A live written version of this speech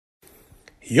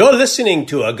You're listening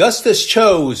to Augustus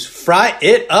Cho's Fry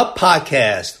It Up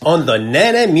podcast on the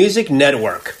Nana Music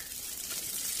Network.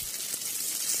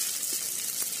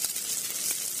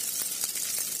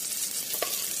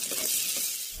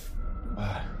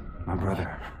 My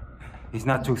brother, he's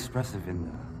not too expressive in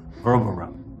the verbal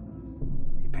realm.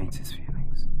 He paints his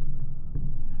feelings.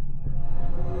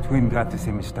 Twin got this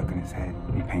image stuck in his head.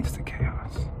 He paints the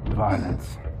chaos, the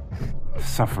violence, the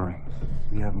suffering.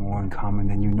 We have more in common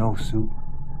than you know, Sue.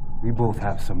 We both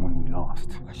have someone we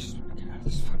lost. I just want to get out of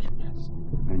this fucking mess.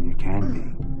 And you can be.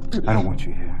 I don't want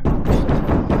you here.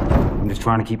 I'm just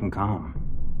trying to keep him calm.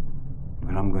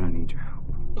 But I'm gonna need your help.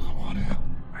 I want to help.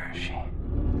 Where is she?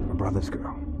 My brother's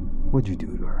girl. What'd you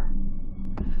do to her?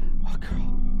 What girl?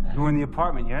 You were in the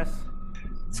apartment, yes?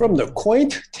 From the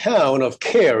quaint town of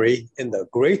Cary in the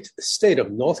great state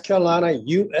of North Carolina,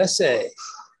 USA,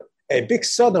 a big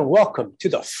southern welcome to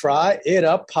the Fry It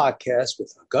Up podcast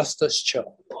with Augustus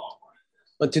Cho.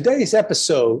 On today's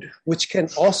episode, which can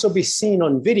also be seen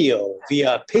on video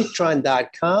via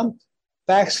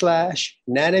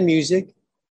patreon.com/nanamusic,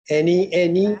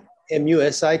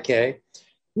 NENEMUSIK,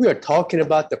 we are talking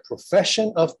about the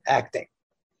profession of acting.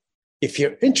 If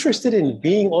you're interested in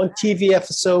being on TV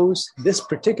episodes, this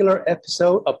particular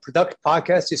episode of Product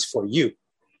Podcast is for you,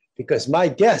 because my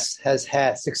guest has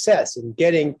had success in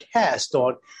getting cast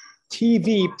on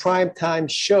TV primetime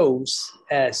shows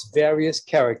as various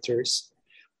characters,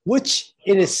 which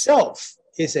in itself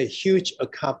is a huge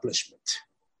accomplishment.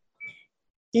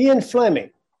 Ian Fleming,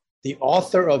 the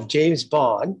author of James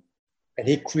Bond, and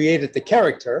he created the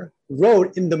character,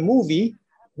 wrote in the movie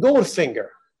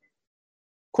Goldfinger,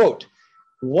 quote,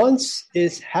 "Once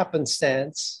is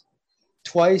happenstance,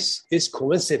 twice is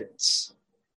coincidence.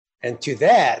 And to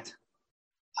that,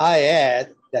 I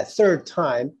add that third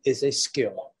time is a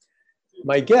skill."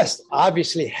 My guest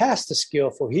obviously has the skill,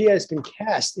 for he has been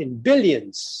cast in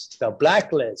Billions, The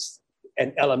Blacklist,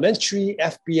 and Elementary,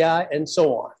 FBI, and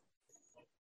so on.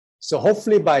 So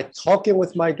hopefully by talking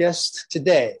with my guest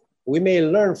today, we may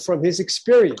learn from his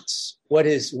experience what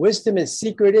his wisdom and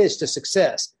secret is to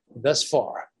success thus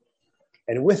far.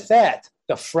 And with that,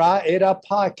 the Fry It Up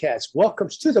podcast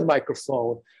welcomes to the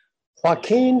microphone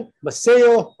Joaquin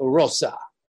Maceo Rosa.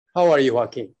 How are you,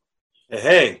 Joaquin?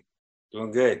 Hey,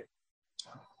 doing good.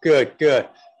 Good, good.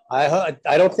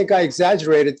 I don't think I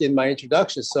exaggerated in my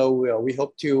introduction, so we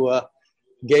hope to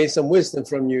gain some wisdom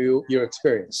from your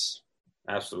experience.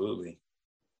 Absolutely.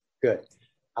 Good.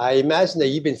 I imagine that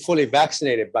you've been fully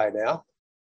vaccinated by now.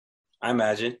 I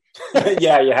imagine.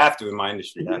 Yeah, you have to in my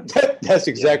industry. That's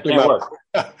exactly my work.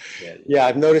 Yeah,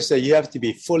 I've noticed that you have to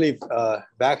be fully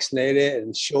vaccinated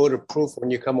and shoulder proof when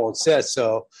you come on set.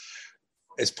 So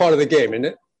it's part of the game, isn't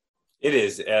it? It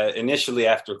is. Initially,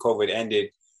 after COVID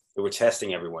ended, they were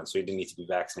testing everyone, so you didn't need to be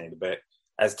vaccinated. But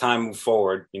as time moved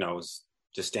forward, it was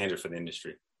just standard for the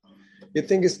industry. You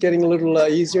think it's getting a little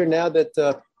easier now that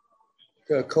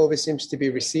COVID seems to be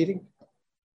receding?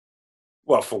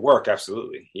 Well, for work,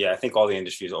 absolutely. Yeah, I think all the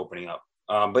industry is opening up.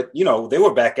 But, they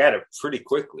were back at it pretty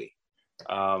quickly.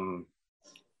 It's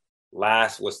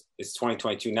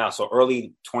 2022 now. So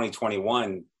early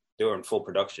 2021, they were in full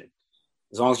production.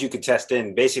 As long as you could test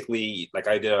in, basically, like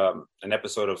I did an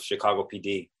episode of Chicago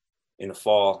PD in the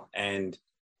fall, and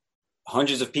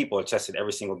hundreds of people are tested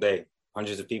every single day.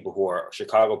 Hundreds of people who are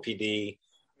Chicago PD,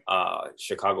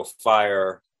 Chicago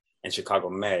Fire, and Chicago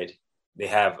Med. They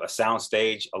have a sound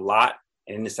stage, a lot.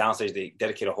 And in the soundstage, they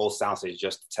dedicate a whole soundstage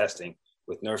just to testing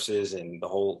with nurses and the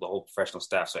whole professional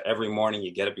staff. So every morning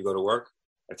you get up, you go to work,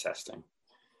 they're testing.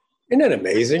 Isn't that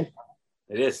amazing?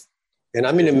 It is. And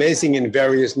I mean amazing in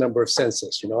various number of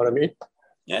senses. You know what I mean?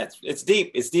 Yeah, it's deep.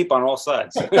 It's deep on all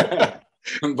sides.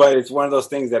 But it's one of those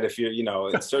things that if you're,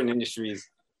 in certain industries,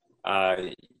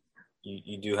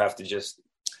 you do have to just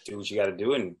do what you got to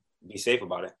do and be safe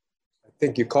about it. I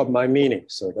think you caught my meaning,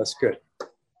 so that's good.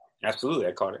 Absolutely,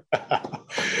 I caught it.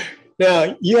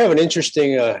 Now, you have an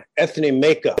interesting ethnic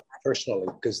makeup, personally,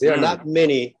 because there are not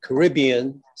many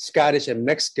Caribbean, Scottish, and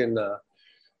Mexican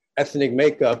ethnic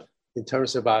makeup in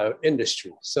terms of our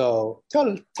industry. So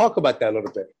talk about that a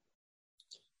little bit.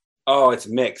 Oh, it's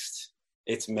mixed.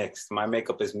 It's mixed. My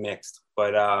makeup is mixed.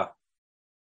 But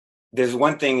there's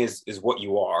one thing is what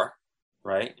you are,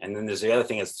 right? And then there's the other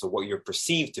thing as to what you're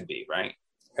perceived to be, right?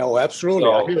 Oh, absolutely.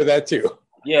 So, I hear that too.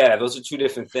 Yeah, those are two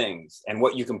different things. And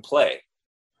what you can play.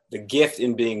 The gift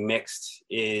in being mixed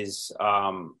is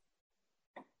I'm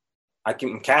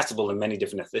castable in many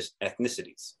different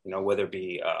ethnicities, whether it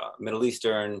be Middle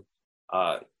Eastern,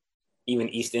 even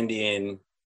East Indian,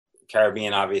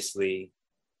 Caribbean, obviously,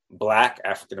 Black,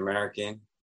 African American,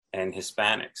 and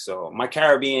Hispanic. So my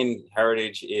Caribbean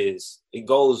heritage it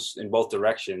goes in both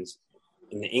directions.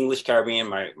 In the English Caribbean,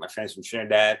 my family's from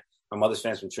Trinidad. My mother's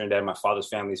family's from Trinidad. My father's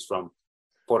family's from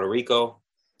Puerto Rico.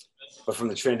 But from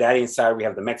the Trinidadian side, we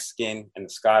have the Mexican and the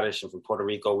Scottish. And from Puerto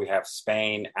Rico, we have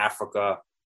Spain, Africa,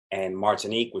 and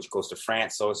Martinique, which goes to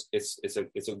France. So it's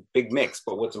a big mix.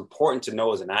 But what's important to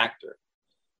know as an actor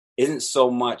isn't so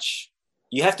much,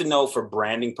 you have to know for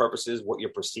branding purposes what you're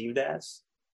perceived as,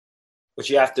 but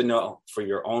you have to know for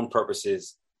your own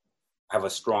purposes, have a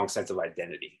strong sense of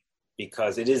identity,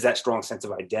 because it is that strong sense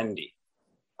of identity,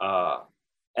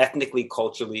 ethnically,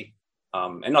 culturally,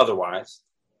 and otherwise,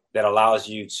 that allows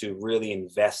you to really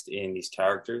invest in these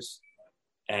characters.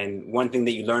 And one thing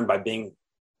that you learn by being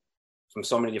from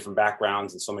so many different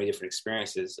backgrounds and so many different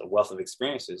experiences, a wealth of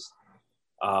experiences,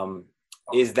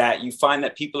 is that you find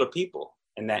that people are people,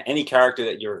 and that any character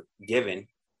that you're given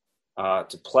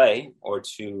to play or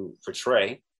to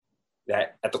portray,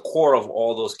 that at the core of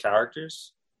all those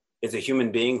characters is a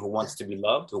human being who wants to be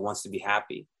loved, who wants to be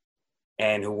happy,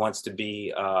 and who wants to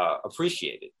be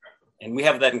appreciated. And we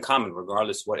have that in common,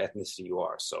 regardless of what ethnicity you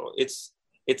are. So it's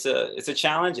a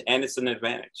challenge and it's an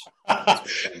advantage.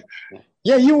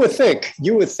 Yeah, you would think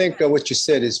what you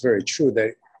said is very true,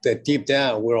 that deep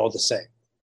down we're all the same.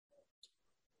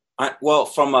 I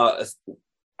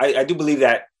do believe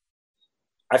that.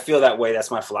 I feel that way.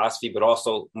 That's my philosophy, but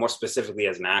also more specifically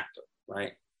as an actor,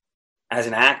 right? As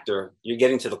an actor, you're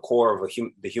getting to the core of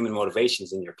the human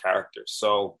motivations in your character.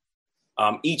 So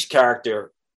each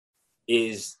character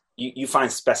is, you find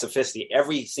specificity.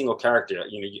 Every single character,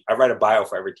 I write a bio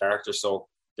for every character. So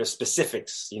there's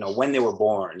specifics, when they were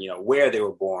born, where they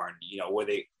were born,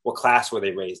 what class were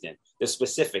they raised in. There's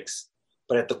specifics,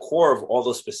 but at the core of all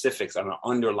those specifics on an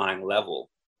underlying level,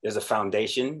 there's a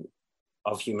foundation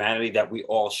of humanity that we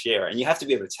all share. And you have to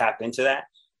be able to tap into that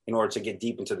in order to get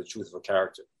deep into the truth of a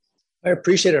character. I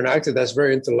appreciate an actor that's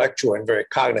very intellectual and very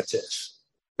cognitive.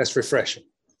 That's refreshing.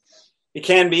 It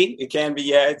can be,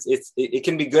 yeah. It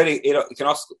can be good.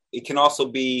 It can also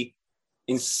be,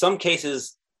 in some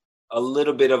cases, a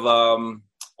little bit of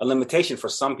a limitation for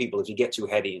some people if you get too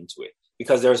heady into it,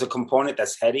 because there's a component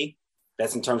that's heady,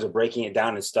 that's in terms of breaking it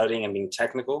down and studying and being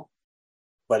technical,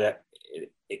 but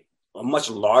a much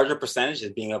larger percentage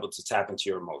is being able to tap into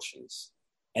your emotions,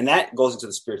 and that goes into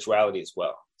the spirituality as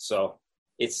well. So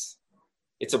it's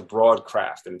a broad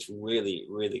craft, and it's really,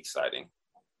 really exciting.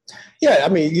 Yeah, I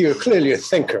mean, you're clearly a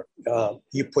thinker.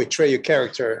 You portray your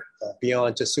character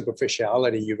beyond just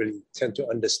superficiality. You really tend to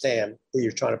understand who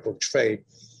you're trying to portray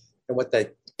and what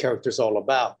that character is all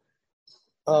about.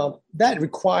 That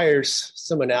requires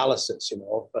some analysis,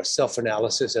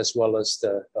 self-analysis, as well as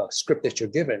the script that you're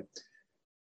given.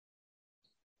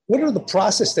 What are the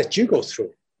process that you go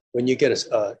through when you get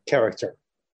a character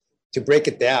to break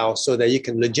it down so that you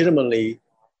can legitimately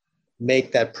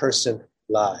make that person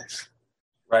live?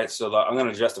 Right. So I'm going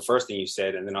to address the first thing you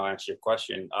said, and then I'll answer your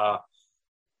question.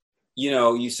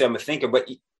 You said I'm a thinker, but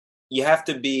you have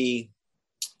to be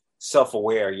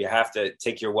self-aware. You have to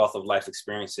take your wealth of life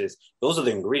experiences. Those are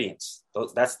the ingredients.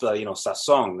 That's the,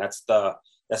 sazon.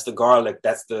 That's the garlic.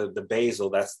 That's the basil.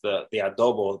 That's the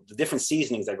adobo, the different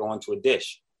seasonings that go into a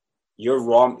dish. You're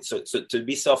raw. So to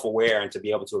be self-aware and to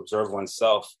be able to observe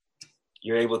oneself,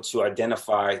 you're able to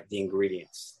identify the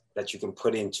ingredients that you can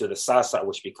put into the salsa,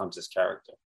 which becomes this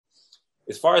character.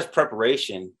 As far as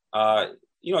preparation,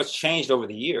 it's changed over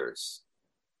the years.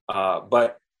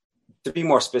 But to be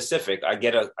more specific, I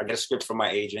get a script from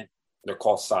my agent. They're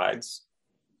called sides.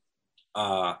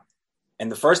 And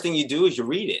the first thing you do is you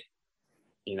read it,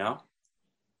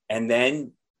 and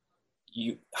then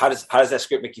how does that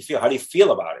script make you feel? How do you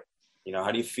feel about it?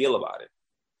 How do you feel about it?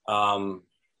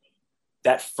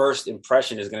 That first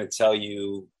impression is going to tell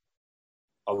you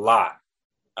a lot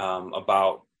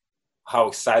about how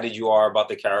excited you are about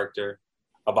the character,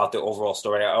 about the overall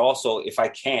story. I also, if I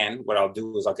can, what I'll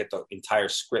do is I'll get the entire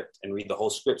script and read the whole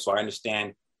script so I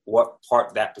understand what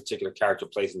part that particular character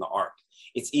plays in the arc.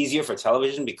 It's easier for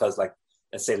television because, like,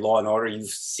 let's say Law and Order, you've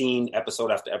seen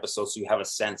episode after episode, so you have a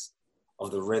sense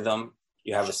of the rhythm.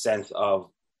 You have a sense of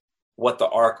what the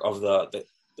arc of the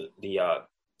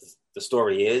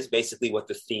story is, basically what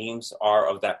the themes are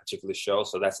of that particular show.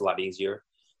 So that's a lot easier.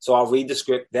 So I'll read the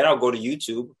script, then I'll go to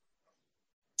YouTube,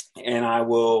 and I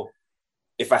will,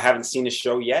 if I haven't seen the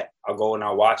show yet, I'll go and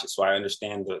I'll watch it so I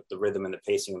understand the rhythm and the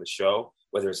pacing of the show,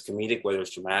 whether it's comedic, whether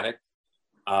it's dramatic.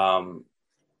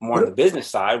 More on the business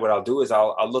side, what I'll do is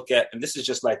I'll look at, and this is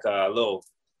just like a little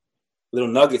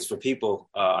nuggets for people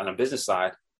on a business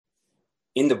side.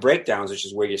 In the breakdowns, which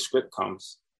is where your script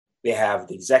comes, they have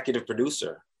the executive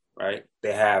producer, right?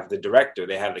 They have the director,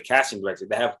 they have the casting director,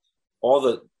 they have all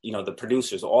the, the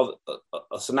producers, all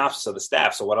a synopsis of the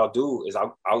staff. So what I'll do is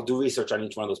I'll do research on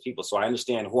each one of those people. So I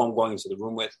understand who I'm going into the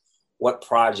room with, what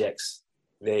projects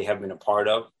they have been a part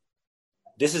of.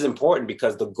 This is important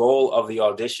because the goal of the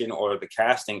audition or the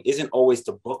casting isn't always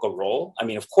to book a role. I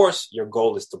mean, of course, your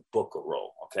goal is to book a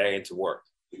role, okay, and to work.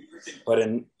 But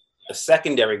a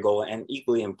secondary goal, and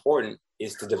equally important,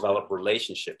 is to develop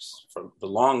relationships for the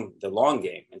long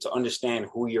game, and to understand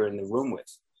who you're in the room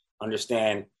with,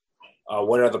 understand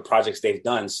what are the projects they've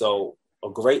done. So a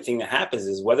great thing that happens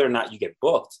is whether or not you get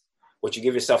booked, what you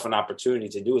give yourself an opportunity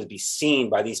to do is be seen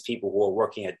by these people who are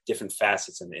working at different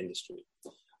facets in the industry.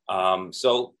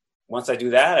 So once I do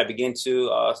that, I begin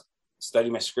to study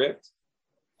my script.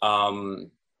 I'll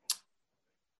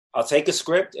take a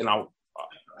script and I'll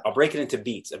break it into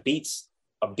beats.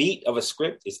 A beat of a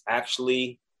script is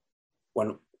actually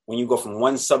when you go from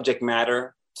one subject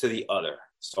matter to the other.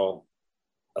 So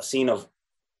a scene of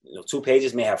 2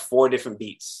 pages may have 4 different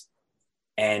beats.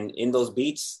 And in those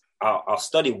beats, I'll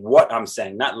study what I'm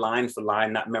saying, not line for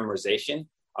line, not memorization.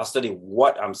 I'll study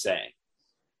what I'm saying.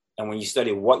 And when you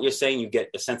study what you're saying, you get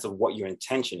a sense of what your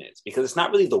intention is, because it's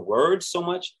not really the words so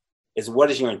much as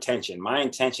what is your intention. My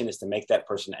intention is to make that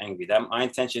person angry. My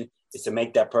intention is to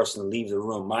make that person leave the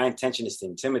room. My intention is to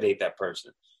intimidate that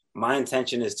person. My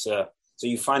intention is so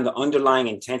you find the underlying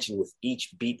intention with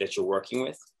each beat that you're working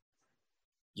with.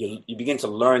 You begin to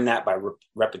learn that by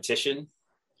repetition,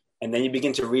 and then you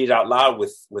begin to read it out loud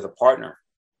with a partner,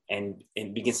 and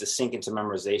it begins to sink into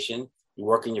memorization. You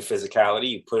work in your physicality,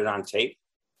 you put it on tape,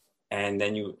 and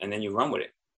then you run with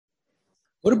it.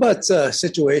 What about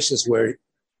situations where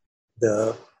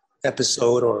the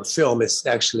episode or film is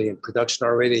actually in production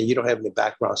already, and you don't have any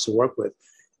backgrounds to work with,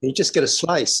 and you just get a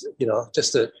slice, you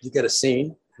get a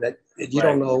scene that you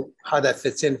don't know how that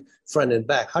fits in front and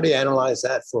back? How do you analyze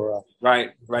that for?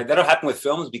 Right. That'll happen with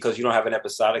films because you don't have an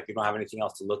episodic, you don't have anything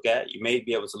else to look at. You may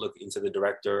be able to look into the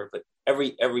director, but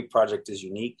every project is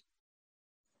unique,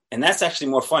 and that's actually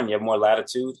more fun. You have more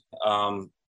latitude.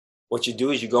 What you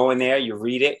do is you go in there, you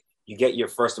read it, you get your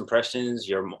first impressions,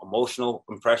 your emotional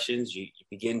impressions. You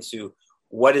begin to,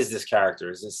 what is this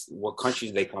character? What country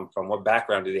do they come from? What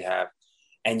background do they have?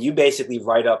 And you basically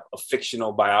write up a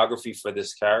fictional biography for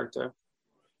this character,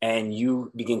 and you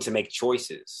begin to make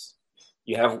choices.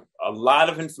 You have a lot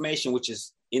of information which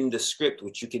is in the script,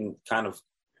 which you can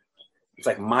it's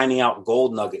like mining out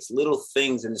gold nuggets, little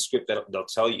things in the script that they'll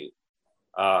tell you.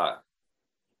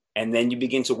 And then you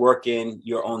begin to work in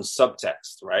your own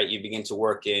subtext, right? You begin to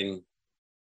work in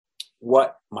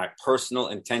what my personal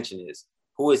intention is.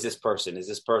 Who is this person? Is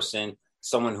this person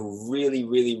someone who really,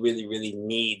 really, really, really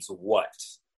needs what?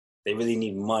 They really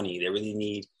need money. They really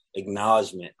need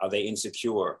acknowledgement. Are they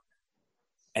insecure?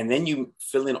 And then you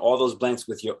fill in all those blanks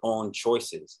with your own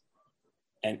choices.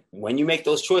 And when you make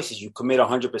those choices, you commit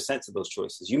 100% to those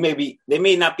choices. They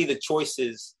may not be the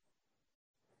choices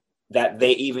that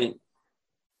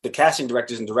the casting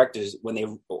directors and directors,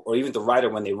 or even the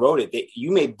writer, when they wrote it, you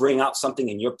may bring out something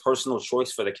in your personal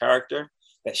choice for the character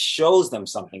that shows them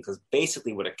something. Because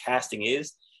basically what a casting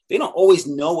is, they don't always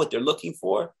know what they're looking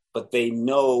for, but they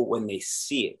know when they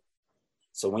see it.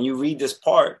 So when you read this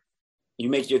part, you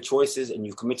make your choices and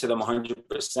you commit to them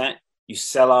 100%. You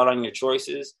sell out on your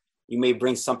choices. You may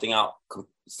bring something out,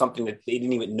 something that they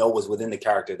didn't even know was within the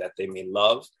character that they may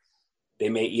love. They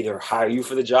may either hire you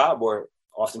for the job, or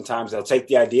oftentimes they'll take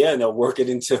the idea and they'll work it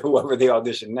into whoever they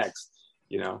audition next,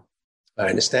 I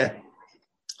understand.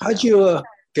 How'd you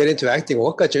get into acting?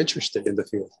 What got you interested in the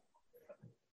field?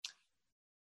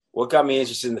 What got me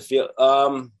interested in the field?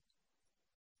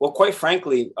 Well, quite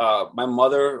frankly, my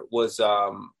mother was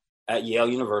at Yale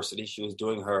University. She was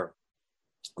doing her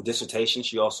dissertation.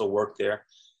 She also worked there.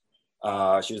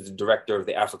 She was the director of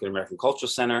the African American Cultural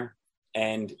Center.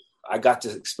 And I got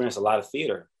to experience a lot of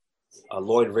theater.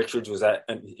 Lloyd Richards was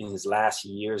in his last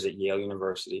years at Yale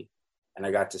University. And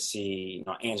I got to see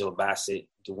Angela Bassett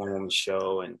do One Woman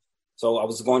Show. And so I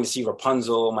was going to see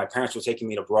Rapunzel. My parents were taking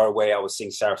me to Broadway. I was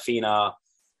seeing Serafina,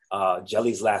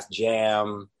 Jelly's Last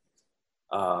Jam,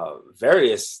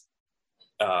 various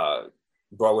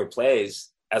Broadway plays,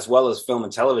 as well as film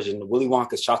and television, Willy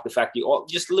Wonka's Chocolate Factory,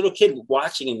 just a little kid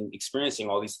watching and experiencing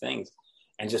all these things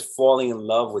and just falling in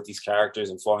love with these characters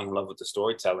and falling in love with the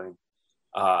storytelling.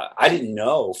 I didn't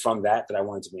know from that I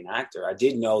wanted to be an actor. I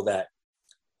did know that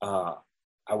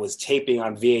I was taping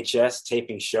on VHS,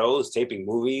 taping shows, taping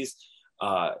movies,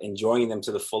 enjoying them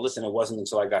to the fullest. And it wasn't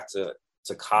until I got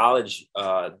to college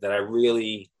that I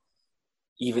really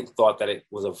even thought that it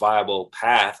was a viable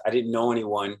path. I didn't know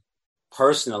anyone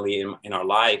personally in our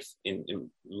life, in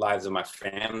lives of my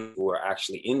family who are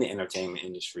actually in the entertainment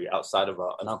industry, outside of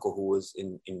an uncle who was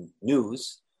in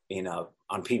news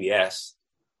on PBS.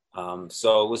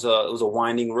 So it was a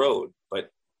winding road, but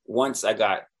once I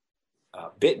got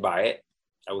bit by it,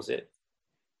 that was it.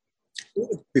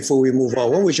 Before we move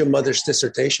on, what was your mother's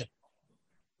dissertation?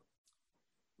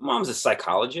 Mom's a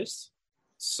psychologist.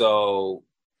 So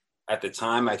at the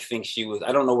time, I think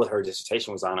I don't know what her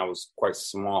dissertation was on. I was quite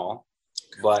small,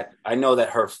 but I know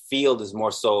that her field is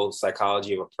more so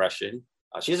psychology of oppression.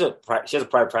 She has a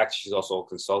private practice. She's also a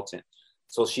consultant.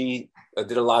 So she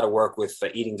did a lot of work with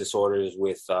eating disorders,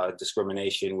 with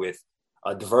discrimination, with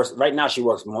diverse. Right now, she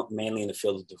works mainly in the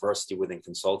field of diversity within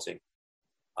consulting.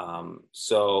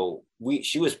 So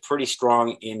she was pretty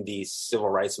strong in the civil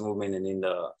rights movement and in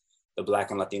the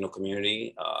Black and Latino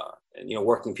community, and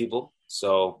working people.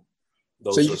 So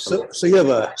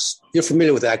you're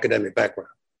familiar with the academic background.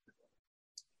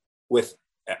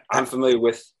 I'm familiar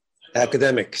with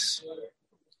academics.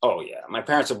 Oh yeah, my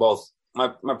parents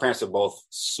are both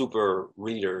super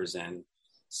readers, and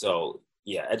so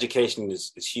yeah, education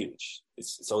is huge.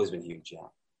 It's always been huge. Yeah,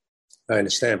 I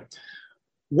understand.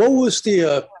 What was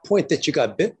the point that you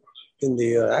got bit in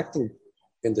the acting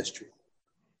industry?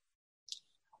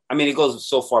 I mean, it goes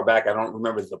so far back, I don't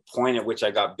remember the point at which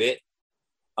I got bit.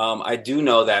 I do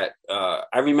know that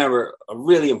I remember a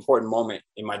really important moment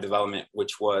in my development,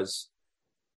 which was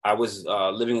I was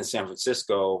living in San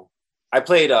Francisco. I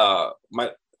played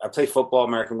football,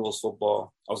 American rules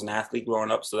football. I was an athlete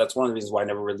growing up, so that's one of the reasons why I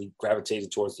never really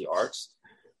gravitated towards the arts.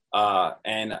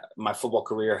 And my football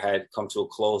career had come to a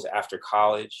close after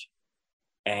college,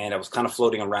 and I was kind of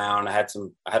floating around. I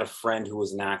had a friend who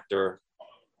was an actor.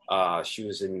 She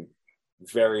was in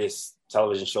various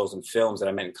television shows and films that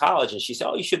I met in college, and she said,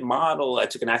 "Oh, you should model." I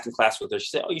took an acting class with her. She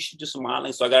said, "Oh, you should do some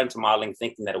modeling." So I got into modeling,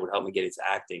 thinking that it would help me get into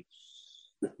acting.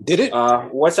 Did it?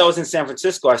 Once I was in San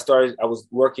Francisco, I was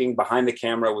working behind the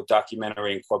camera with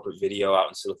documentary and corporate video out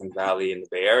in Silicon Valley in the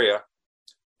Bay Area.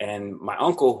 And my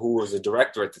uncle, who was a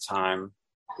director at the time,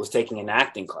 was taking an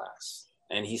acting class.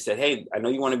 And he said, "Hey, I know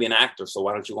you want to be an actor, so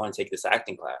why don't you go and take this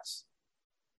acting class?"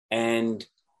 And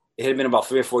it had been about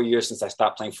 3 or 4 years since I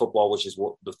stopped playing football, which is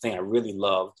the thing I really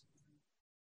loved.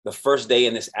 The first day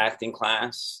in this acting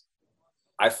class,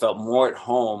 I felt more at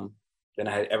home than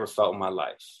I had ever felt in my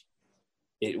life.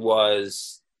 It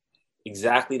was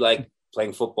exactly like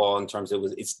playing football in terms of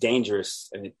it's dangerous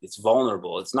and it's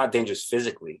vulnerable. It's not dangerous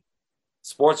physically.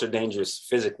 Sports are dangerous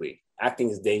physically. Acting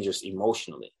is dangerous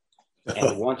emotionally.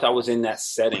 And once I was in that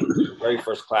setting, the very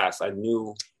first class, I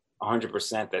knew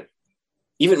 100% that,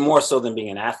 even more so than being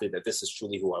an athlete, that this is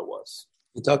truly who I was.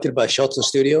 You're talking about Shelton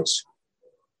Studios?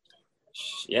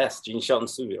 Yes, Gene Shelton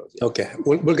Studios. Yeah. Okay,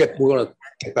 we're going to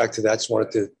get back to that. I just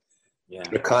wanted to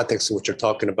the context of what you're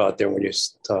talking about there when you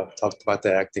talked about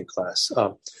the acting class.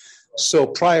 So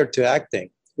prior to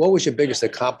acting, what was your biggest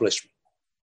accomplishment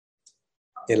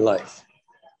in life?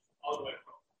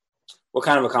 What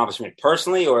kind of accomplishment?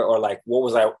 Personally, or like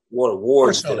what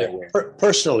awards did I win?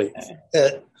 Personally.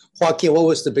 Joaquin, what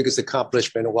was the biggest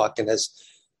accomplishment Joaquin has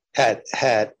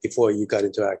had before you got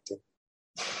into acting?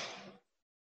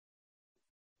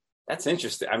 That's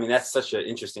interesting. I mean, that's such an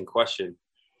interesting question.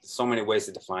 So many ways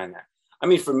to define that. I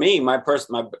mean, for me, my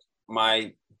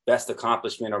best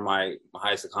accomplishment or my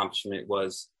highest accomplishment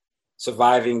was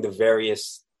surviving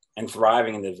and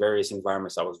thriving in the various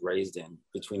environments I was raised in,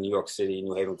 between New York City,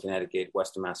 New Haven, Connecticut,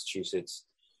 Western Massachusetts,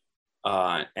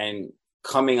 and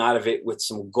coming out of it with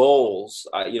some goals.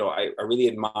 I really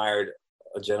admired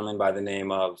a gentleman by the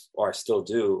name of, or I still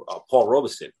do, Paul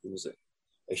Robeson, who was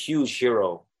a huge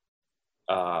hero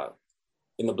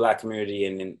in the Black community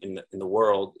and in the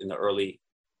world in the early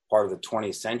part of the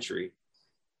 20th century.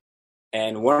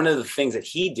 And one of the things that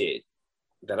he did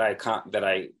that I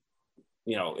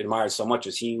admired so much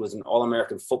was he was an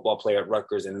All-American football player at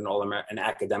Rutgers and an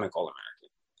academic All-American.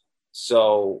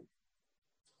 So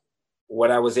what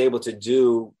I was able to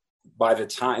do by the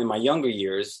time in my younger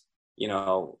years,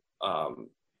 once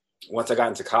I got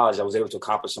into college, I was able to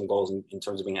accomplish some goals in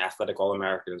terms of being an athletic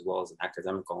All-American as well as an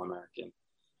academic All-American.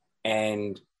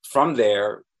 And from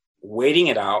there, waiting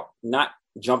it out, not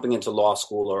jumping into law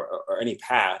school or any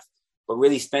path, but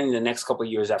really spending the next couple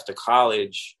of years after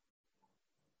college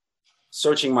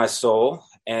searching my soul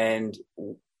and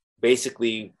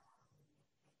basically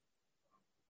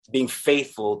being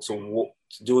faithful to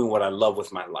doing what I love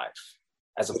with my life,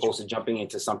 as opposed to jumping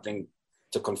into something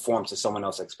to conform to someone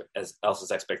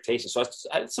else's expectations. So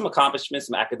I had some accomplishments,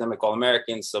 some academic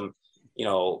All-Americans, some,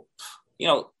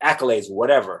 accolades,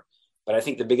 whatever. But I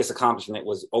think the biggest accomplishment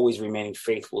was always remaining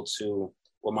faithful to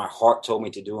what my heart told me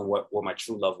to do and what my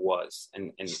true love was,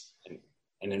 and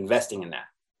investing in that.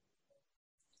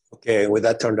 Okay, well,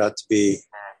 that turned out to be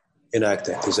in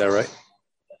acting. Is that right?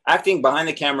 Acting behind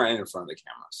the camera and in front of the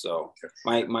camera. So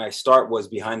my start was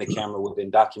behind the camera within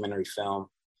documentary film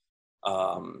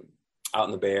out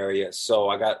in the Bay Area. So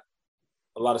I got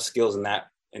a lot of skills in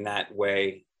that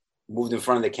way. Moved in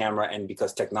front of the camera, and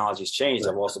because technology's changed,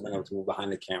 I've also been able to move behind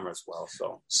the camera as well.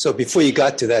 So before you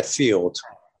got to that field,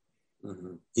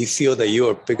 mm-hmm. you feel that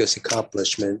your biggest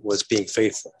accomplishment was being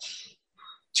faithful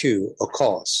to a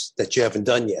cause that you haven't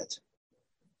done yet.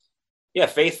 Yeah,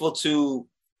 faithful to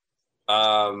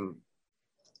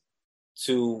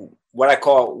what I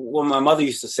call, well, my mother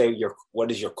used to say,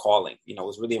 what is your calling? It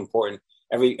was really important.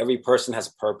 Every person has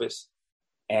a purpose,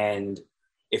 and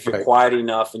if you're quiet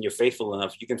enough and you're faithful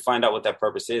enough, you can find out what that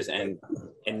purpose is, and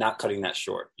not cutting that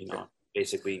short.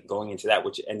 Basically going into that,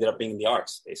 which ended up being the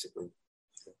arts, basically.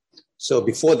 So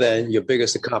before then, your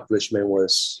biggest accomplishment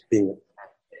was being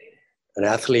an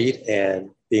athlete and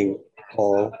being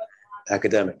all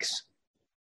academics.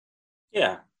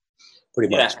 Yeah.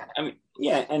 Pretty much. I mean,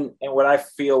 yeah. And what I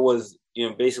feel was,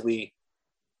 basically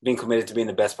being committed to being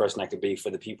the best person I could be for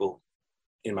the people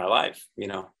in my life,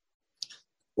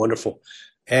 Wonderful.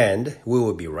 And we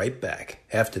will be right back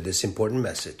after this important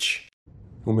message.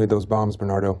 Who made those bombs,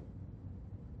 Bernardo?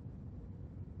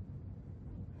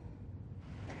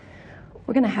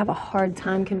 We're going to have a hard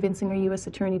time convincing our U.S.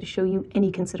 attorney to show you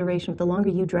any consideration the longer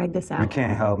you drag this out. You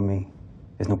can't help me.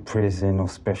 There's no prison, no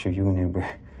special unit, but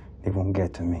they won't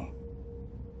get to me.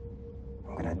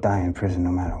 I'm going to die in prison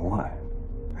no matter what.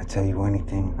 I tell you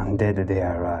anything, I'm dead the day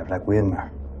I arrive, like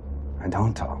Wilmer. I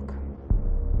don't talk.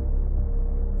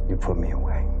 You put me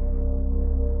away.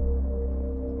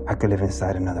 I could live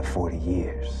inside another 40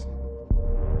 years.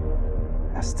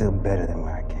 That's still better than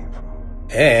where I came from.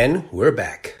 And we're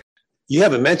back. You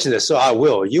haven't mentioned this, so I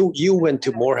will. You went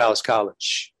to Morehouse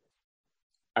College.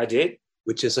 I did.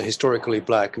 Which is a historically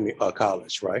Black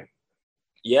college, right?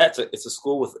 Yeah, it's a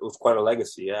school with quite a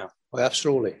legacy, yeah. Oh,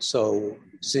 absolutely. So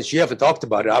since you haven't talked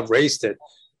about it, I've raised it.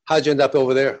 How'd you end up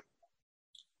over there?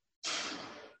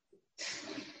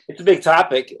 It's a big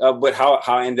topic, but how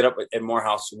I ended up at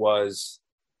Morehouse was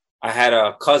I had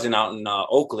a cousin out in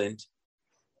Oakland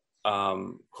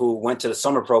who went to the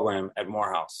summer program at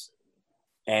Morehouse.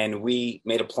 And we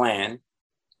made a plan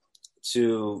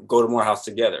to go to Morehouse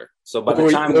together. So by the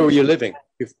time... Where were you living?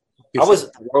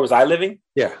 Where was I living?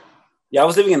 Yeah. Yeah, I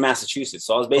was living in Massachusetts.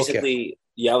 So I was basically...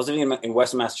 Okay. I was living in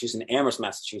Western Massachusetts, in Amherst,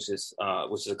 Massachusetts,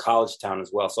 which is a college town as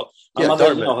well. So my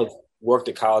mother, had worked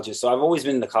at colleges. So I've always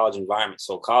been in the college environment.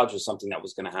 So college was something that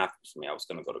was going to happen for me. I was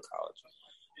going to go to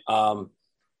college.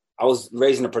 I was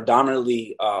raised in a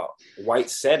predominantly white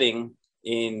setting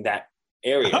in that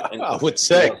area. And, I would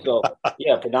say.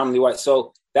 Predominantly white.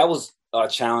 So that was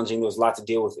challenging. There was a lot to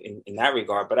deal with in that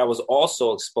regard. But I was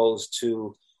also exposed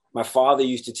to, my father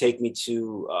used to take me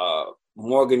to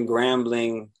Morgan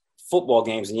Grambling football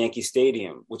games in Yankee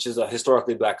Stadium, which is a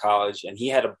historically Black college. And he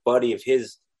had a buddy of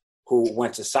his who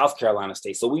went to South Carolina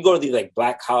State. So we go to these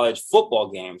Black college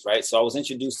football games, right? So I was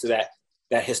introduced to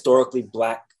that historically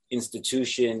Black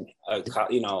institution,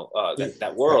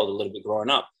 that world a little bit growing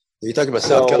up. You're talking about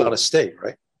South Carolina State,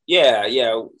 right? Yeah.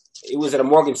 It was at a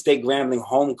Morgan State Grambling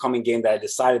homecoming game that I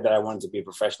decided that I wanted to be a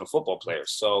professional football player.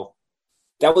 So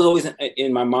that was always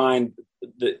in my mind,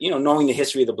 knowing the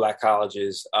history of the Black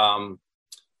colleges.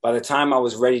 By the time I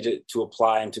was ready to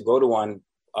apply and to go to one,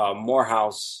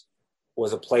 Morehouse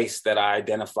was a place that I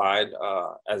identified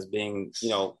as being,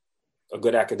 a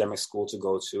good academic school to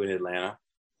go to in Atlanta.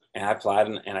 And I applied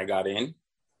and I got in.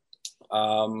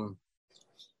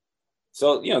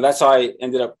 So, that's how I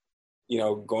ended up,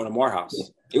 going to Morehouse.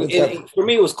 For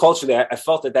me, it was culturally, I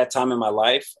felt at that time in my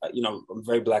life, I'm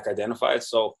very Black identified.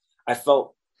 So I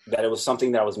felt that it was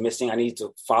something that I was missing. I needed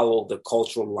to follow the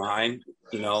cultural line,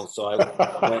 so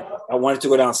I wanted to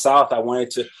go down South. But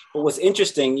what's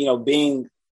interesting, being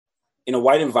in a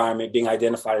white environment, being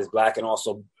identified as Black and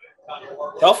also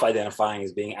self-identifying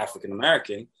as being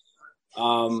African-American,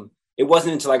 it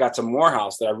wasn't until I got to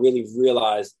Morehouse that I really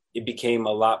realized it became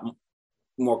a lot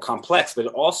more complex, but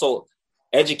it also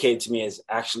educated to me as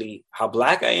actually how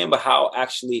Black I am, but how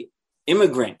actually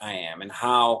immigrant I am and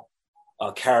how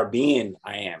Caribbean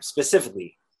I am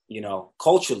specifically,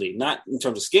 culturally, not in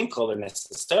terms of skin color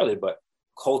necessarily, but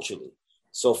culturally.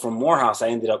 So from Morehouse, I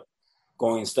ended up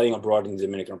going and studying abroad in the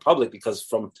Dominican Republic because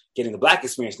from getting the Black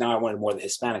experience, now I wanted more of the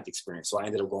Hispanic experience. So I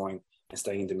ended up going and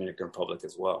studying in the Dominican Republic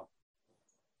as well.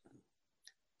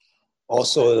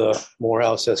 Also, the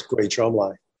Morehouse has great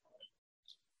drumline.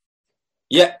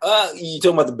 Yeah, you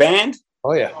talking about the band?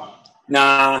 Oh, yeah.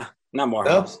 Nah, Not No?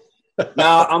 Morehouse.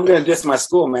 No, I'm gonna diss my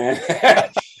school, man.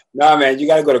 No, man, you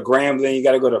got to go to Grambling. You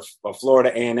got to go to Florida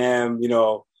A&M. You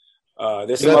know,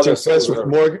 there's some You're not too other impressed schools.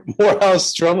 with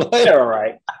Morehouse Drumline? They're all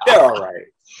right. They're all right.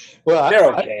 Well,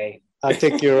 They're okay. I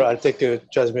take your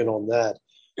judgment on that.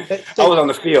 I was on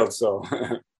the field, so.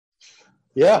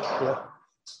 Yeah.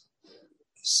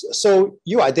 So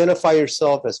you identify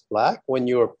yourself as Black when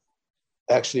you're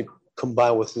actually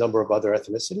combined with a number of other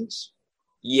ethnicities?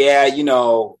 Yeah, you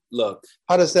know, look.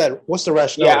 How does that? What's the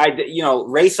rationale? Yeah,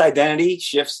 race identity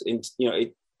shifts in,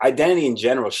 identity in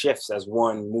general shifts as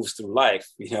one moves through life.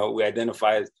 You know, we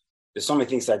identify as, there's so many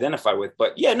things to identify with.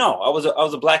 But yeah, no, I was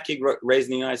a Black kid raised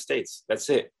in the United States. That's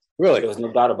it. Really? There was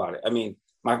no doubt about it. I mean,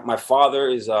 my father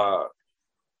is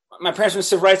my parents were in the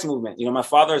civil rights movement. You know, my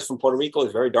father is from Puerto Rico.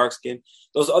 He's very dark skinned.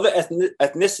 Those other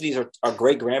ethnicities are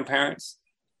great grandparents.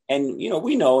 And, you know,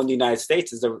 we know in the United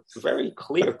States is a very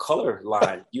clear color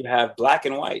line. You have Black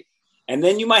and white. And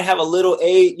then you might have a little,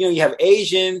 you have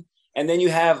Asian, and then you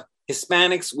have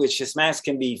Hispanics, which Hispanics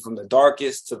can be from the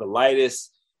darkest to the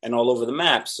lightest and all over the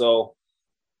map. So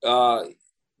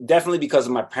definitely because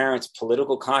of my parents'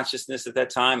 political consciousness at that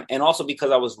time, and also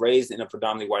because I was raised in a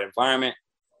predominantly white environment.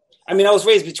 I mean, I was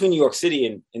raised between New York City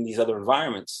and these other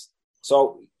environments.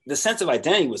 So the sense of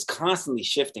identity was constantly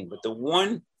shifting. But the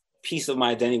one piece of my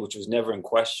identity which was never in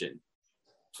question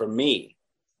for me,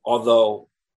 although,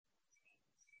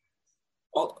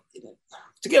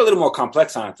 to get a little more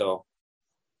complex on it though,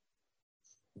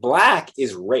 Black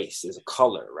is race, is a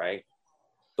color, right?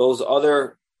 Those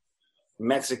other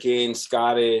Mexican,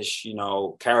 Scottish,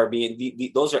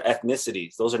 Caribbean, those are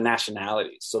ethnicities, those are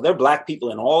nationalities. So they're Black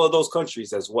people in all of those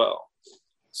countries as well.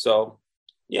 So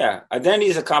yeah, identity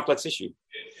is a complex issue.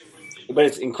 But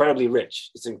it's incredibly rich.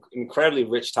 It's an incredibly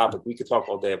rich topic. We could talk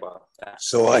all day about that.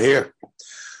 So I hear.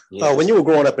 Yeah. When you were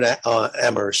growing up in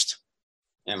Amherst,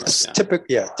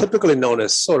 typically known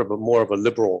as sort of more of a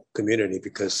liberal community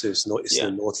because it's in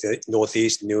the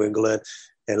Northeast, New England,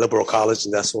 and liberal college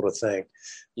and that sort of thing.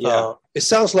 Yeah. It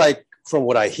sounds like, from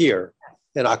what I hear,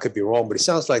 and I could be wrong, but it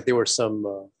sounds like there were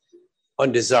some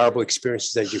undesirable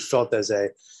experiences that you felt as a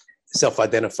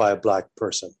self-identified Black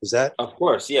person. Is that? Of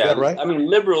course, yeah. Is that right? I mean,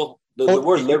 liberal. The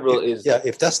word liberal is... Yeah,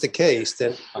 if that's the case,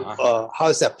 then how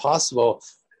is that possible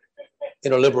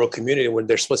in a liberal community when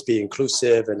they're supposed to be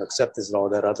inclusive and acceptance and all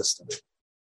that other stuff?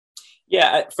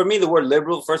 Yeah, for me, the word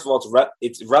liberal, first of all,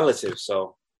 it's relative.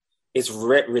 So it's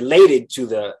related to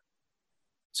the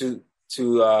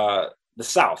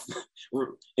South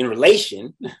in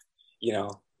relation,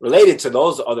 related to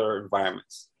those other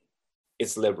environments.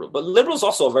 It's liberal. But liberal is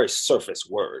also a very surface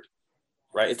word,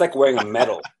 right? It's like wearing a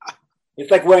medal.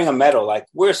 Like,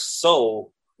 we're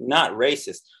so not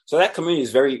racist. So that community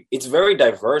is very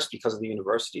diverse because of the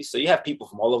university. So you have people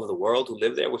from all over the world who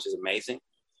live there, which is amazing.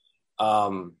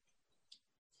 That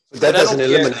doesn't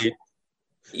eliminate.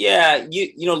 Yeah,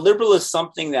 liberal is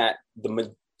something that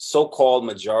the so-called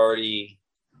majority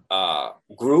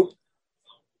group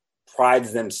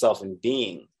prides themselves in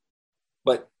being.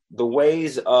 But the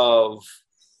ways of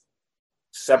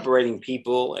separating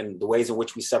people and the ways in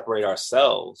which we separate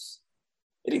ourselves,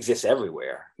 it exists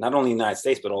everywhere, not only in the United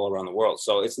States, but all around the world.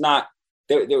 So it's not,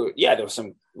 there were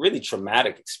some really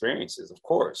traumatic experiences, of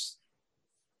course.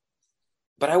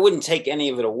 But I wouldn't take any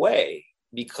of it away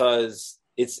because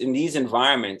it's in these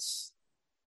environments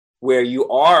where you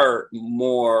are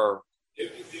more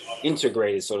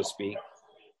integrated, so to speak,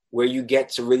 where you get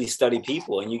to really study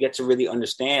people and you get to really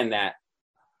understand that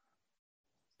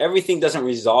everything doesn't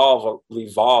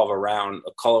revolve around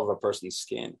a color of a person's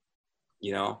skin,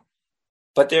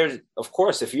 But there's, of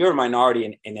course, if you're a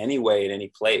minority in any way, in any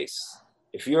place,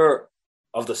 if you're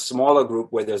of the smaller group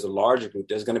where there's a larger group,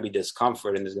 there's going to be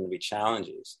discomfort and there's going to be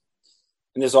challenges.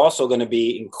 And there's also going to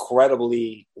be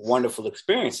incredibly wonderful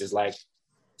experiences, like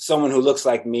someone who looks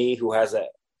like me, who has a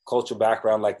cultural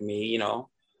background like me,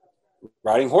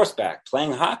 riding horseback,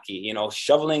 playing hockey,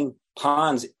 shoveling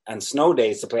ponds on snow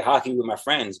days to play hockey with my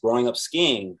friends, growing up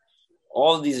skiing,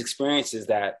 all of these experiences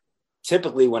that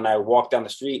typically when I walk down the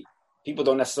street, people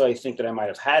don't necessarily think that I might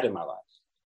have had in my life,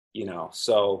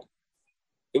 So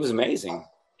it was amazing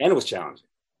and it was challenging.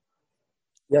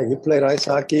 Yeah, you played ice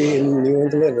hockey in New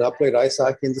England and I played ice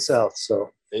hockey in the South.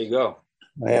 So there you go.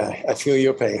 I feel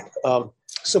your pain.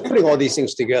 So putting all these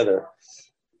things together,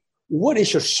 what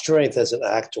is your strength as an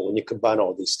actor when you combine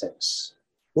all these things?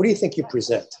 What do you think you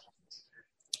present?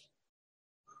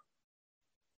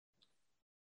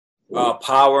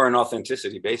 Power and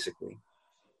authenticity, basically.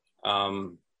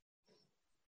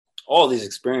 All these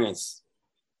experiences,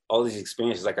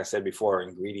 like I said before, are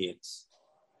ingredients.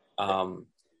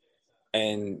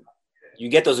 And you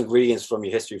get those ingredients from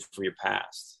your history, from your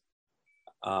past.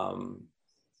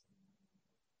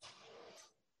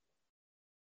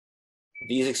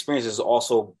 These experiences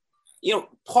also,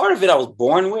 part of it I was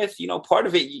born with, part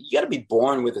of it, you got to be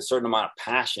born with a certain amount of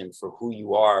passion for who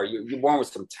you are. You're born with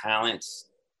some talents.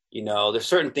 There's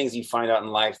certain things you find out in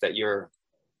life that you're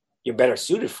better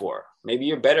suited for. Maybe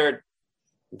you're better at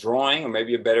drawing, or maybe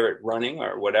you're better at running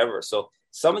or whatever. So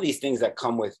some of these things that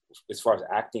come with, as far as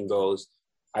acting goes,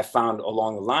 I found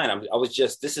along the line,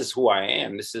 this is who I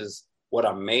am. This is what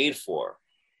I'm made for.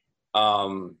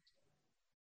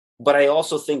 But I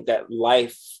also think that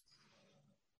life,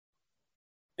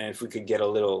 and if we could get a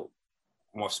little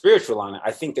more spiritual on it,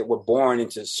 I think that we're born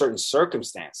into certain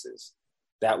circumstances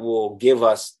that will give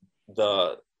us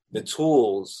the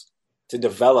tools to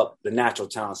develop the natural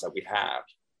talents that we have.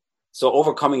 So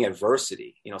overcoming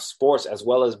adversity, sports, as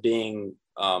well as being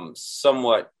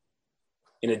somewhat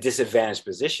in a disadvantaged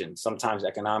position, sometimes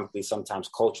economically, sometimes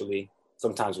culturally,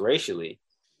 sometimes racially,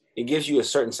 it gives you a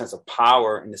certain sense of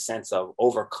power in the sense of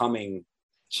overcoming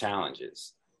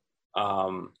challenges,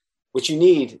 which you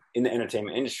need in the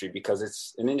entertainment industry, because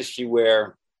it's an industry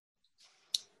where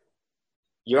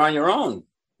you're on your own.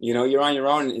 You're on your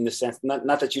own in the sense, not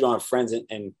that you don't have friends,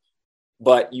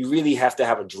 but you really have to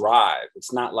have a drive.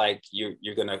 It's not like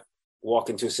you're going to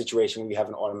walk into a situation where you have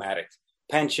an automatic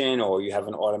pension, or you have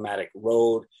an automatic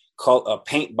road,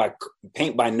 paint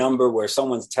by number, where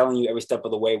someone's telling you every step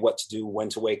of the way what to do, when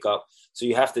to wake up. So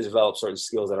you have to develop certain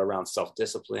skills that are around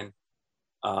self-discipline.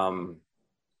 But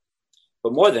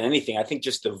more than anything, I think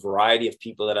just the variety of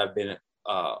people that I've been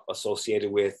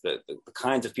associated with, the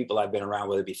kinds of people I've been around,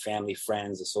 whether it be family,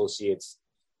 friends, associates,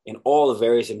 in all the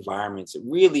various environments, it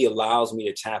really allows me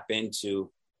to tap into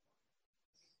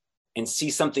and see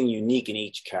something unique in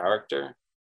each character.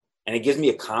 And it gives me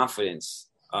a confidence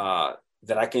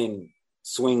that I can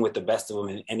swing with the best of them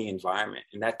in any environment.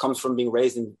 And that comes from being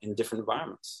raised in different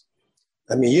environments.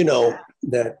 I mean,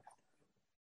 that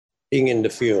being in the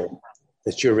field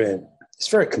that you're in, it's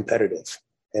very competitive.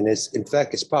 And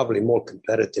it's probably more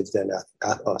competitive than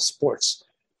sports.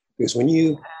 Because when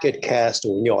you get cast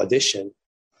or when you audition,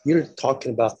 you're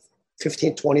talking about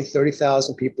 15, 20,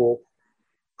 30,000 people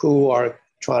who are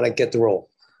trying to get the role,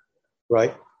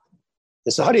 right?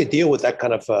 And so how do you deal with that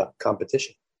kind of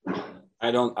competition?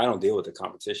 I don't deal with the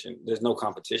competition. There's no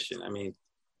competition. I mean,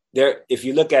 if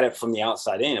you look at it from the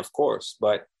outside in, of course,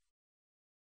 but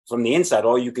from the inside,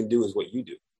 all you can do is what you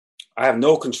do. I have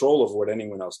no control over what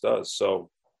anyone else does.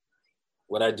 So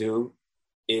what I do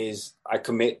is I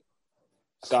commit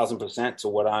 1,000% to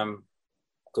what I'm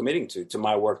committing to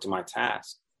my work, to my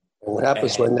task. And what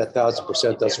happens when that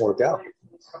 1,000% doesn't work out?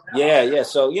 Yeah.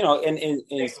 So, and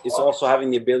it's also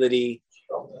having the ability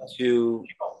to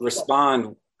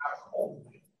respond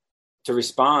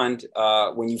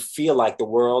when you feel like the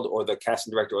world or the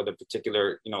casting director or the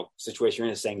particular, situation you're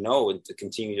in is saying no, and to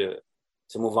continue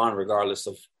to move on regardless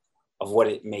of what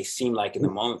it may seem like in the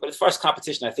moment. But as far as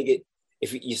competition, I think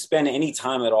if you spend any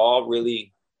time at all,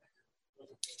 really,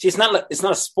 see, it's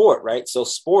not a sport, right? So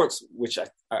sports, which I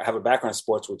have a background in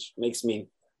sports, which makes me,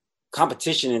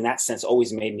 competition in that sense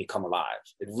always made me come alive.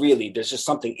 There's just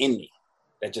something in me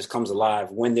that just comes alive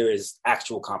when there is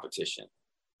actual competition.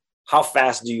 How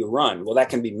fast do you run? Well, that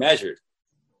can be measured.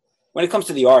 When it comes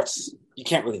to the arts, you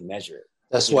can't really measure it.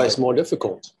 That's why it's more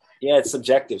difficult. Yeah, it's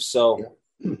subjective. So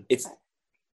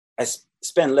I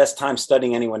spend less time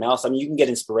studying anyone else. I mean, you can get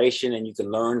inspiration and you can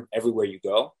learn everywhere you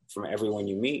go from everyone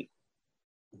you meet.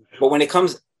 But when it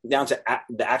comes down to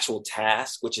the actual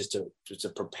task, which is to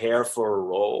prepare for a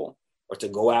role or to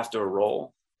go after a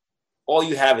role, all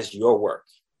you have is your work.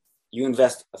 You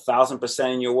invest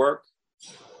 1,000% in your work.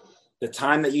 The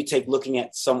time that you take looking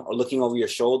over your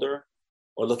shoulder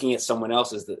or looking at someone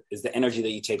else is the energy that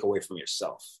you take away from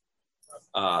yourself.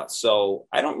 So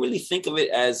I don't really think of it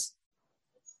as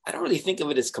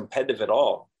competitive at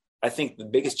all. I think the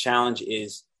biggest challenge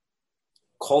is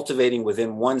cultivating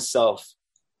within oneself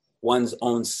one's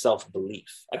own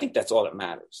self-belief. I think that's all that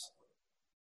matters.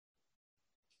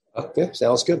 Okay,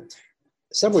 sounds good.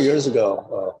 Several years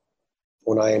ago,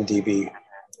 on IMDb,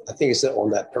 I think it's on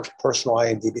that personal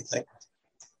IMDb thing,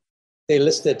 they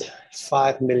listed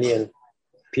 5 million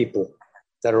people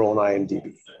that are on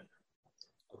IMDb.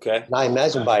 Okay. And I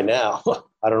imagine by now,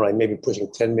 I don't know, maybe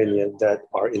pushing 10 million that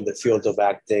are in the field of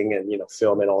acting and,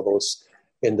 film and all those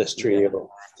industry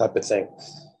type of thing.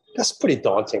 That's pretty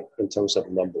daunting in terms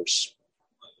of numbers.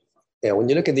 And when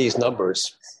you look at these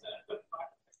numbers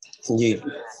and you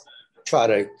try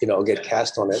to, get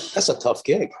cast on it, that's a tough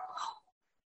gig.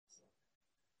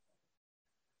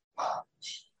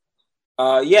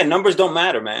 Yeah, numbers don't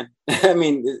matter, man. I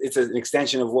mean, it's an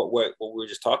extension of what we were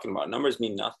just talking about. Numbers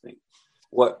mean nothing.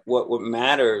 What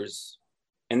matters,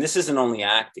 and this isn't only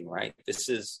acting, right? This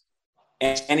is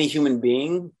any human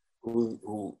being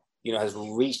who has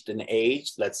reached an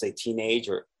age, let's say teenage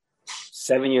or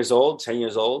 7 years old, 10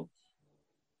 years old.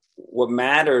 What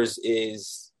matters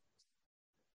is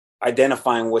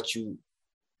identifying what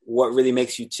really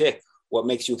makes you tick, what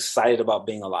makes you excited about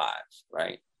being alive,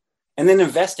 right? And then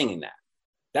investing in that.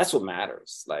 That's what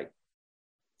matters. Like,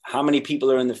 how many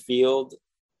people are in the field?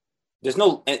 There's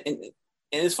no, and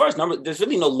as far as numbers, there's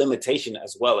really no limitation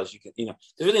as well as you can, there's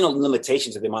really no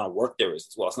limitation to the amount of work there is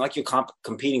as well. It's not like you're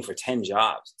competing for 10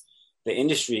 jobs. The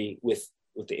industry with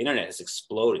the internet has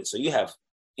exploded. So you have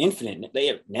infinite, they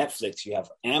have Netflix, you have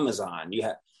Amazon, you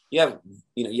have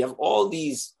all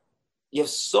these, you have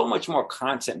so much more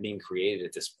content being created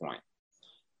at this point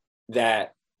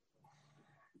that,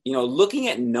 looking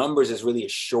at numbers is really a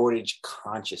shortage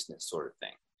consciousness sort of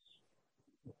thing.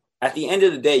 At the end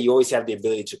of the day, you always have the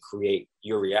ability to create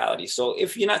your reality. So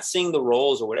if you're not seeing the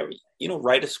roles or whatever,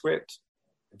 write a script,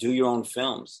 do your own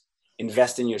films,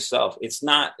 invest in yourself. It's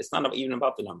not even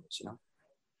about the numbers, All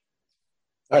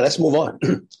right, let's move on.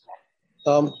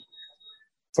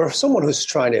 For someone who's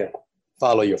trying to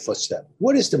follow your footsteps,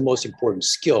 what is the most important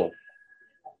skill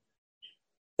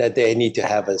that they need to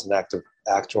have as an actor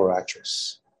or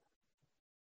actress?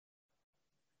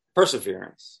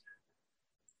 Perseverance.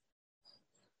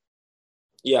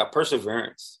 Yeah,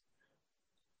 perseverance.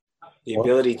 The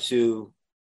ability to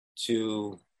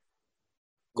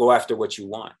go after what you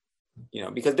want,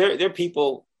 because there are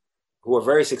people who are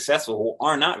very successful who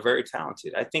are not very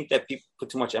talented. I think that people put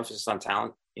too much emphasis on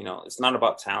talent. It's not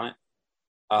about talent.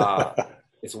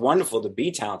 It's wonderful to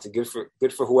be talented.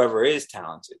 Good for whoever is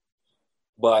talented.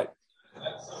 But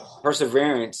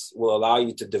perseverance will allow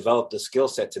you to develop the skill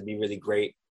set to be really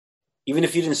great. Even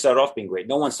if you didn't start off being great,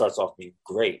 no one starts off being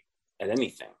great at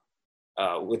anything,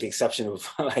 with the exception of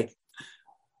like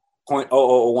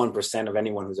 0.0001% of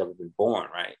anyone who's ever been born,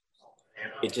 right?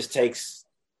 It just takes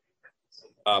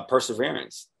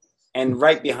perseverance. And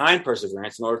right behind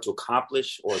perseverance, in order to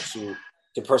accomplish or to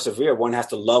persevere, one has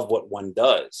to love what one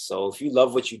does. So if you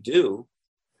love what you do,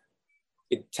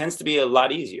 it tends to be a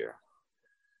lot easier.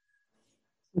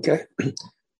 Okay.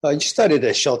 You studied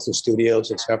at Shelton Studios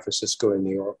in San Francisco and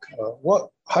New York.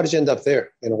 How did you end up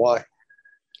there and why?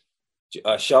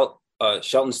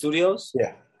 Shelton Studios?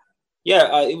 Yeah.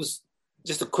 Yeah, it was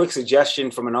just a quick suggestion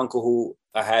from an uncle who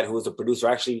I had who was a producer.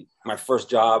 Actually, my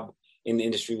first job in the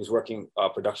industry was working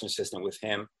production assistant with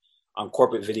him on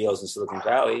corporate videos in Silicon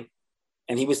Valley.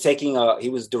 And he was taking he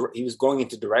was going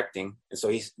into directing. And so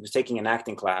he was taking an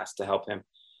acting class to help him.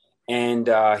 And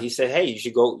he said, hey, you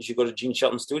should go to Gene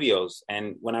Shelton Studios.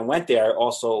 And when I went there,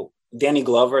 also, Danny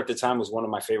Glover at the time was one of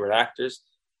my favorite actors.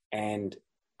 And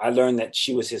I learned that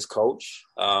she was his coach.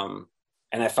 And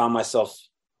I found myself,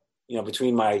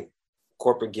 between my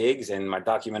corporate gigs and my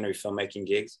documentary filmmaking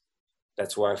gigs,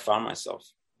 that's where I found myself.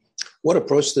 What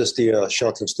approach does the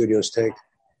Shelton Studios take?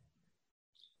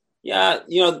 Yeah,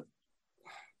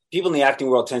 people in the acting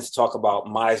world tend to talk about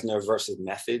Meisner versus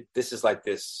method. This is like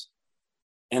this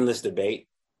endless debate.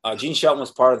 Gene Shelton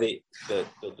was part of the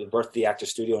Birth of the Actor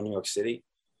studio in New York City.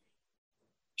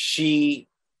 She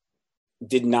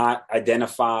did not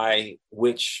identify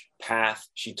which path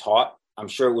she taught. I'm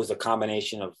sure it was a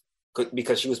combination of,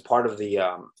 because she was part of the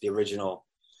original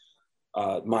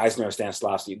Meisner,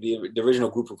 Stanislavski, the original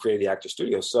group who created the Actor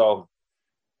Studio. So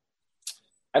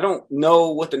I don't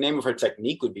know what the name of her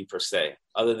technique would be per se,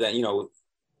 other than,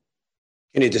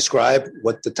 Can you describe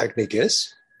what the technique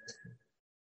is?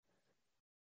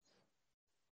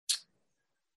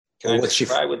 Can I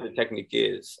describe what the technique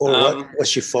is? Or what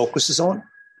she focuses on?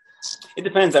 It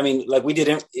depends. I mean, like we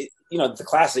did, the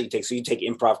class that you take. So you take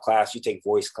improv class, you take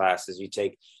voice classes, you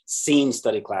take scene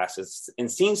study classes.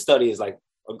 And scene study is like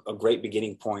a great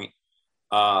beginning point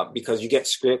because you get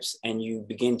scripts and you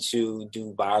begin to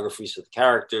do biographies of the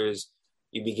characters.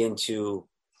 You begin to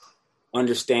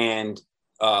understand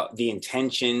the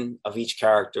intention of each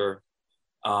character.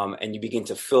 And you begin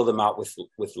to fill them out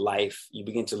with life. You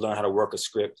begin to learn how to work a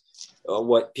script.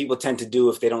 What people tend to do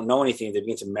if they don't know anything, they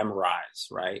begin to memorize,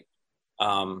 right?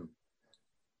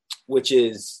 Which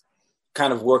is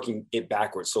kind of working it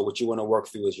backwards. So what you want to work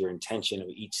through is your intention of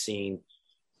each scene,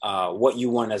 what you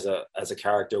want as a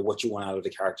character, what you want out of the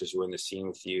characters who are in the scene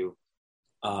with you.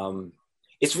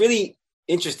 It's really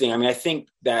interesting. I mean, I think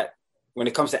that when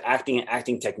it comes to acting and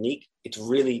acting technique, it's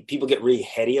really, people get really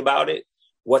heady about it.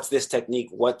 What's this technique?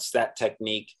 What's that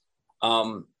technique?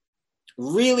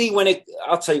 really,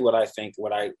 I'll tell you what I think,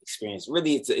 what I experienced.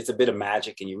 Really, it's a bit of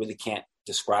magic, and you really can't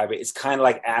describe it. It's kind of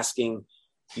like asking,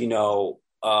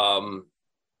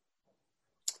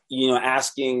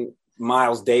 asking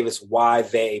Miles Davis why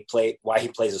he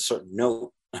plays a certain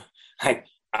note. Like,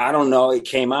 I don't know. It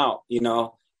came out,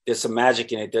 there's some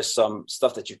magic in it. There's some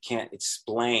stuff that you can't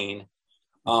explain.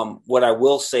 What I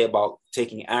will say about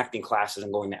taking acting classes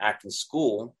and going to acting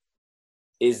school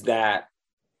is that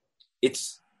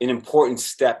it's an important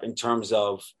step in terms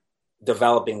of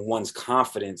developing one's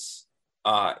confidence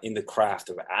in the craft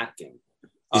of acting.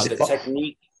 The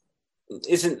technique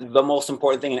isn't the most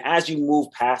important thing. And as you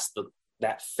move past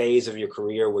that phase of your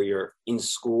career where you're in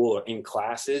school or in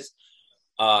classes,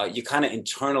 you kind of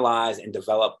internalize and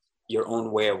develop your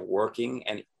own way of working.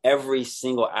 And every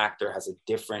single actor has a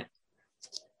different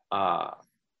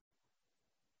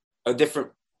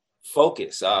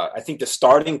focus. I think the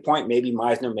starting point, maybe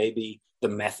Meisner, maybe the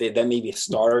method, that may be a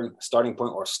starting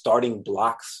point or starting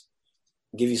blocks,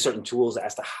 give you certain tools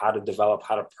as to how to develop,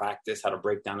 how to practice, how to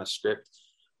break down a script.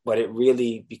 But it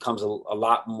really becomes a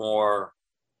lot more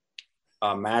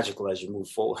magical as you move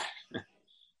forward.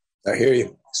 I hear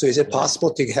you. So is it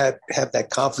possible to have that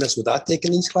confidence without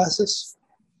taking these classes?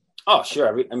 Oh, sure.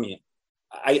 I mean,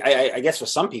 I guess for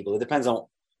some people, it depends on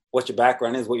what your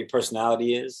background is, what your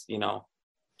personality is,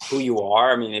 who you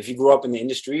are. I mean, if you grew up in the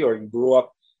industry or you grew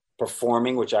up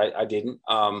performing, which I didn't.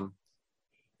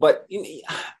 But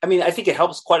I mean, I think it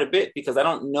helps quite a bit because I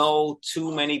don't know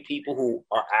too many people who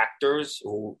are actors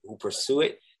who pursue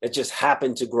it that just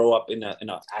happen to grow up in an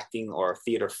acting or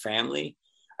theater family.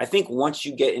 I think once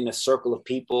you get in a circle of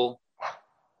people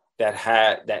that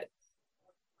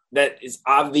is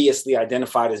obviously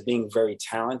identified as being very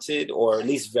talented, or at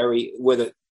least where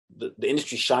the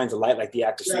industry shines a light, like the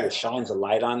actor studio shines a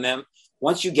light on them.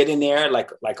 Once you get in there,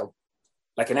 like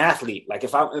an athlete, like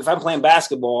if I'm playing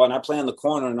basketball and I play in the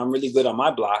corner and I'm really good on my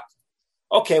block,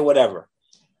 okay, whatever.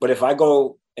 But if I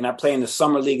go and I play in the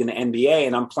summer league in the NBA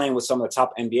and I'm playing with some of the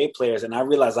top NBA players and I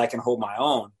realize I can hold my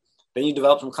own, then you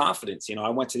develop some confidence. I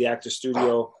went to the actor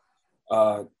studio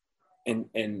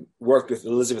and worked with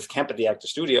Elizabeth Kemp at the actor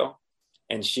studio,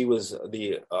 and she was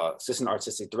the assistant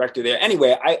artistic director there.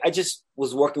 Anyway, I just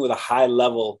was working with a high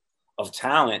level of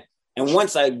talent. And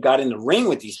once I got in the ring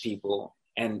with these people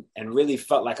and really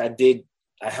felt like I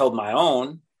held my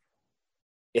own,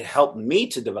 it helped me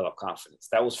to develop confidence.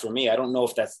 That was for me. I don't know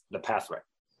if that's the path for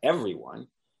everyone,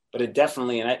 but it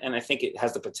definitely, and I think it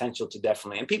has the potential to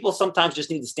definitely, and people sometimes just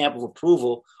need the stamp of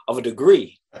approval of a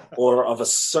degree or of a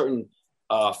certain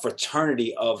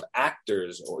fraternity of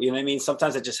actors, or, you know what I mean?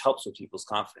 Sometimes it just helps with people's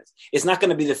confidence. It's not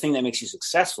going to be the thing that makes you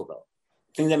successful, though.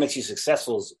 The thing that makes you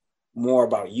successful is more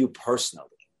about you personally.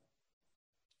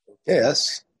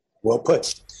 Yes, well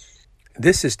put.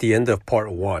 This is the end of part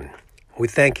 1. We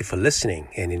thank you for listening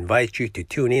and invite you to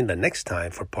tune in the next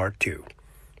time for part 2.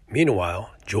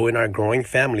 Meanwhile, join our growing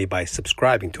family by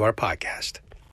subscribing to our podcast.